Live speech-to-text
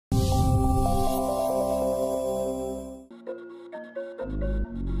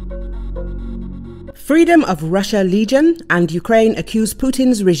Freedom of Russia Legion and Ukraine accuse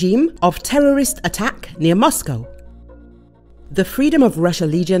Putin's regime of terrorist attack near Moscow. The Freedom of Russia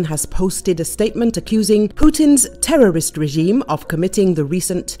Legion has posted a statement accusing Putin's terrorist regime of committing the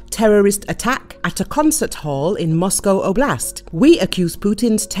recent terrorist attack at a concert hall in Moscow Oblast. We accuse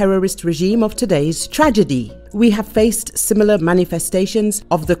Putin's terrorist regime of today's tragedy. We have faced similar manifestations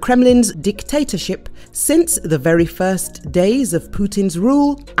of the Kremlin's dictatorship since the very first days of Putin's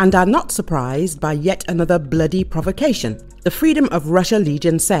rule and are not surprised by yet another bloody provocation. The Freedom of Russia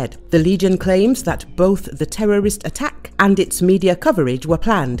Legion said. The Legion claims that both the terrorist attack and its media coverage were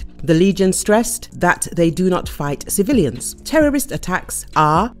planned. The Legion stressed that they do not fight civilians. Terrorist attacks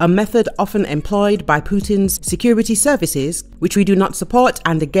are a method often employed by Putin's security services, which we do not support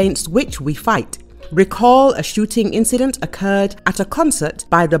and against which we fight. Recall a shooting incident occurred at a concert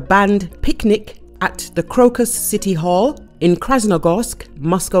by the band Piknik at the Crocus City Hall in Krasnogorsk,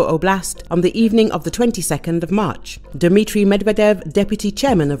 Moscow Oblast, on the evening of the 22nd of March. Dmitry Medvedev, deputy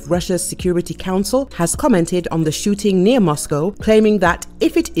chairman of Russia's Security Council, has commented on the shooting near Moscow, claiming that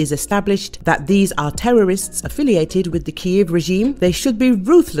if it is established that these are terrorists affiliated with the Kiev regime, they should be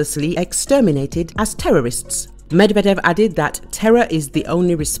ruthlessly exterminated as terrorists. Medvedev added that terror is the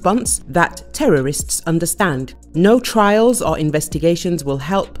only response that terrorists understand. No trials or investigations will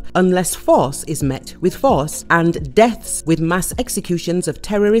help unless force is met with force, and deaths with mass executions of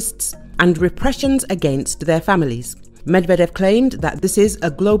terrorists and repressions against their families. Medvedev claimed that this is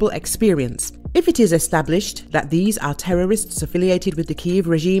a global experience. If it is established that these are terrorists affiliated with the Kiev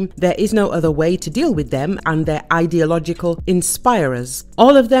regime, there is no other way to deal with them and their ideological inspirers.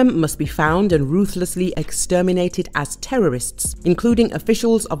 All of them must be found and ruthlessly exterminated as terrorists, including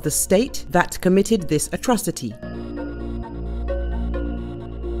officials of the state that committed this atrocity.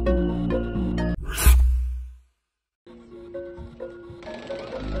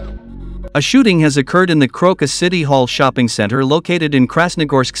 A shooting has occurred in the Crocus City Hall shopping center located in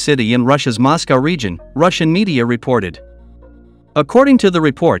Krasnogorsk city in Russia's Moscow region, Russian media reported. According to the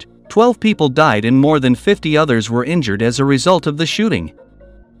report, 12 people died and more than 50 others were injured as a result of the shooting.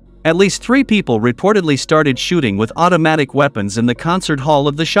 At least 3 people reportedly started shooting with automatic weapons in the concert hall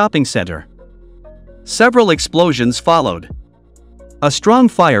of the shopping center. Several explosions followed. A strong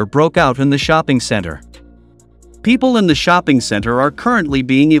fire broke out in the shopping center. People in the shopping center are currently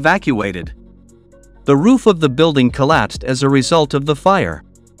being evacuated. The roof of the building collapsed as a result of the fire.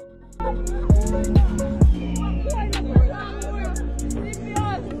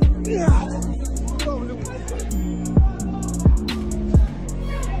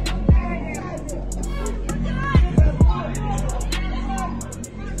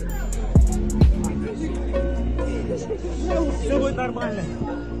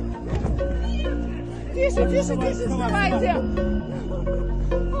 Тише, тише, тише, вставайте!